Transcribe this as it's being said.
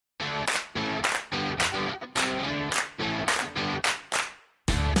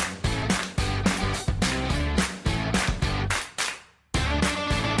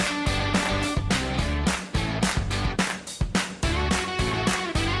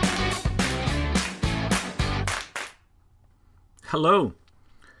Hello.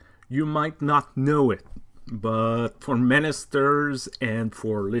 You might not know it, but for ministers and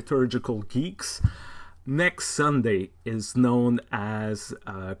for liturgical geeks, next Sunday is known as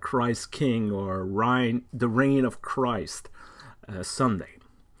Christ King or the Reign of Christ Sunday.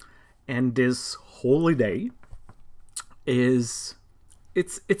 And this holy day it's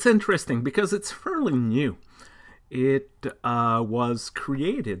interesting because it's fairly new. It was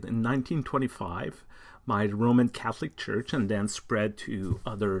created in 1925 by the Roman Catholic Church and then spread to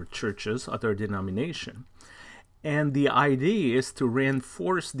other churches, other denominations. And the idea is to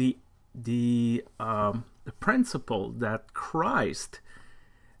reinforce the principle that Christ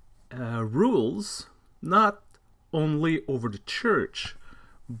rules not only over the church,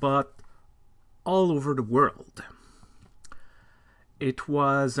 but all over the world. It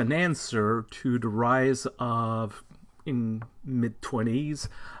was an answer to the rise of, in mid-20s,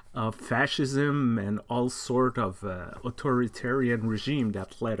 of fascism and all sort of authoritarian regime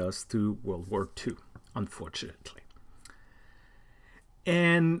that led us to World War II, unfortunately.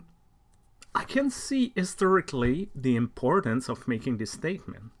 And I can see historically the importance of making this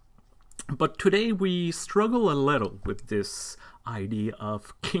statement. But today we struggle a little with this idea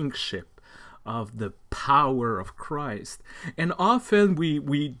of kingship, of the power of Christ. And often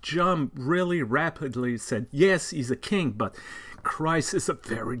we jump really rapidly and said, yes, he's a king, but Christ is a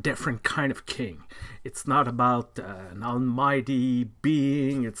very different kind of king. It's not about an almighty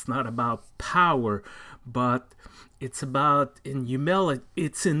being, it's not about power, but it's about in humility.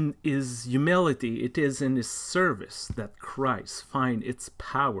 It's in his humility, it is in his service that Christ finds its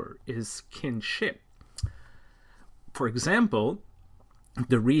power, his kingship. For example,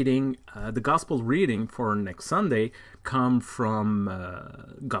 the gospel reading for next Sunday come from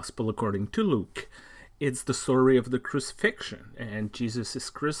Gospel according to Luke. It's the story of the crucifixion, and Jesus is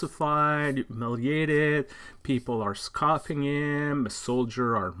crucified, humiliated, people are scoffing him,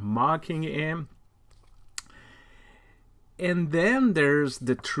 soldiers are mocking him. And then there's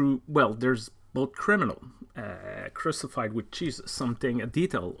there's both criminal crucified with Jesus, a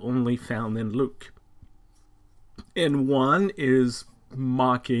detail only found in Luke. And one is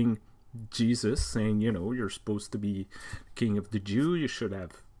mocking Jesus, saying, you're supposed to be king of the Jews, you should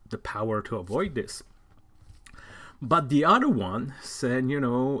have the power to avoid this. But the other one said,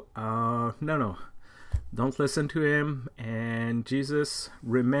 no, don't listen to him, and Jesus,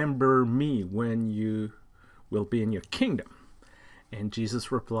 remember me when you will be in your kingdom. And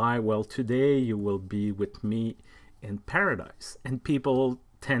Jesus replied, well, today you will be with me in paradise. And people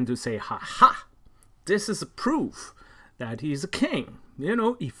tend to say, ha, this is a proof that he's a king.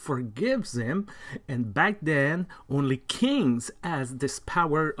 He forgives him, and back then only kings has this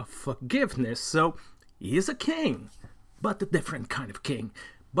power of forgiveness. So he is a king, but a different kind of king.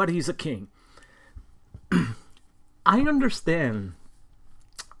 But he's a king. I understand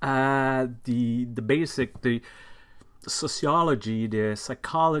the basic, the sociology, the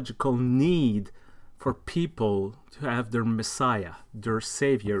psychological need for people to have their Messiah, their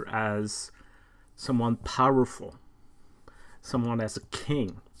Savior, as someone powerful, someone as a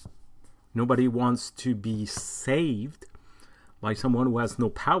king. Nobody wants to be saved by someone who has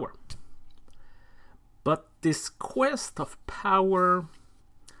no power. But this quest of power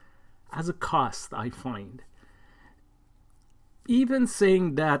has a cost, I find. Even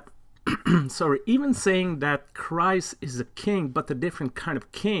saying that Christ is a king, but a different kind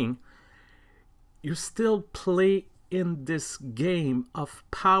of king, you still play in this game of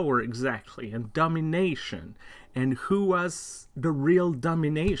power exactly, and domination, and who has the real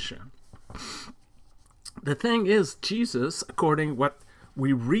domination. The thing is, Jesus, according to what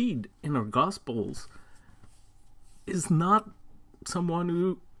we read in our Gospels, is not someone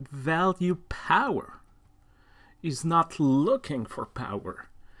who values power. He's not looking for power.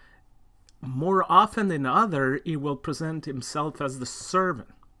 More often than other, he will present himself as the servant,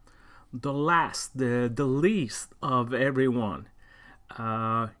 the last, the least of everyone.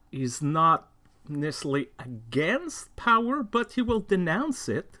 He's not necessarily against power, but he will denounce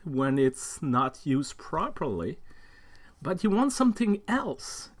it when it's not used properly. But he wants something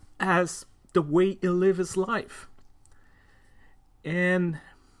else as the way he lives his life. And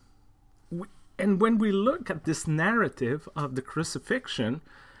when we look at this narrative of the crucifixion,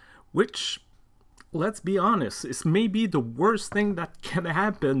 which, let's be honest, is maybe the worst thing that can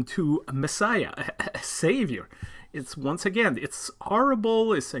happen to a Messiah, a Savior. It's, once again, it's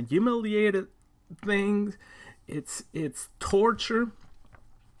horrible, it's a humiliated thing, it's torture.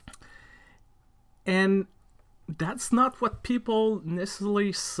 And that's not what people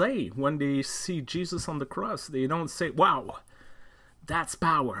necessarily say when they see Jesus on the cross. They don't say, wow, that's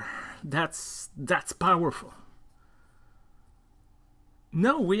power. That's powerful.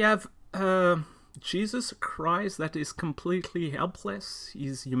 No, we have Jesus Christ that is completely helpless.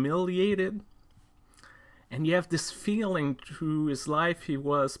 He's humiliated. And you have this feeling through his life he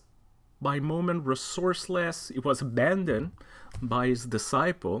was by moment resourceless. He was abandoned by his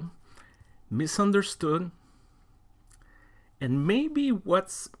disciple, misunderstood. And maybe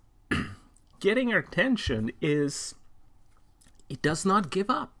what's getting our attention is he does not give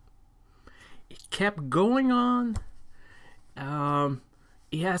up. He kept going on.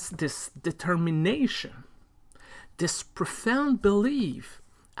 He has this determination, this profound belief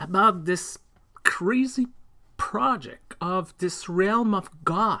about this crazy project of this realm of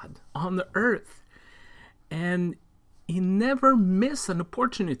God on the earth. And he never missed an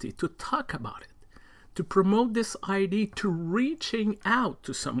opportunity to talk about it, to promote this idea, to reaching out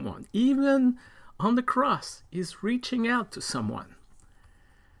to someone. Even on the cross, he's reaching out to someone.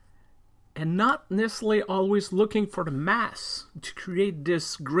 And not necessarily always looking for the mass to create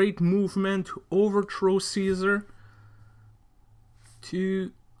this great movement to overthrow Caesar.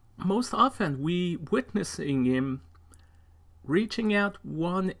 To most often we witnessing him reaching out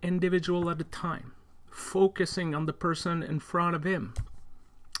one individual at a time, focusing on the person in front of him.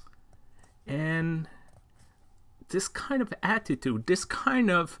 And this kind of attitude, this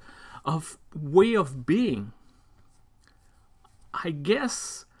kind of way of being, I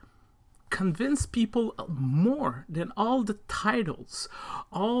guess, convince people more than all the titles,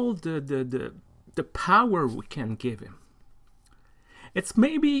 all the power we can give him. It's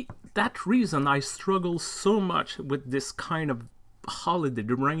maybe that reason I struggle so much with this kind of holiday,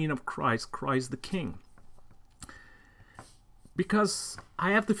 the reign of Christ, Christ the King. Because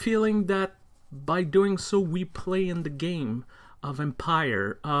I have the feeling that by doing so we play in the game of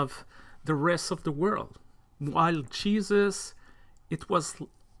empire, of the rest of the world. While Jesus, it was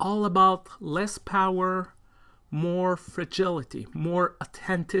all about less power, more fragility, more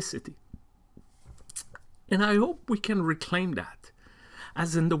authenticity. And I hope we can reclaim that.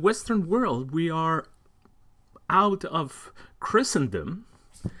 As in the Western world, we are out of Christendom,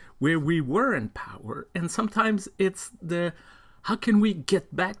 where we were in power, and sometimes it's the, how can we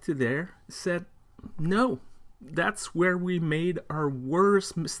get back to there? Said, no, that's where we made our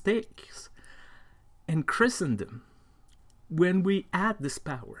worst mistakes. In Christendom, when we add this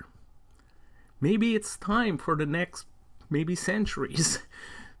power, maybe it's time for the next, maybe centuries,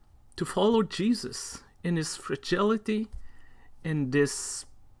 to follow Jesus in his fragility, and this,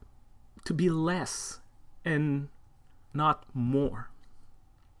 to be less and not more.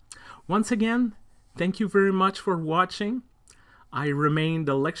 Once again, thank you very much for watching. I remain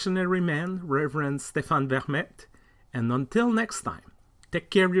the lectionary man, Reverend Stéphane Vermette, and until next time,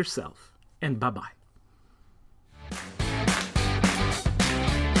 take care of yourself, and bye-bye.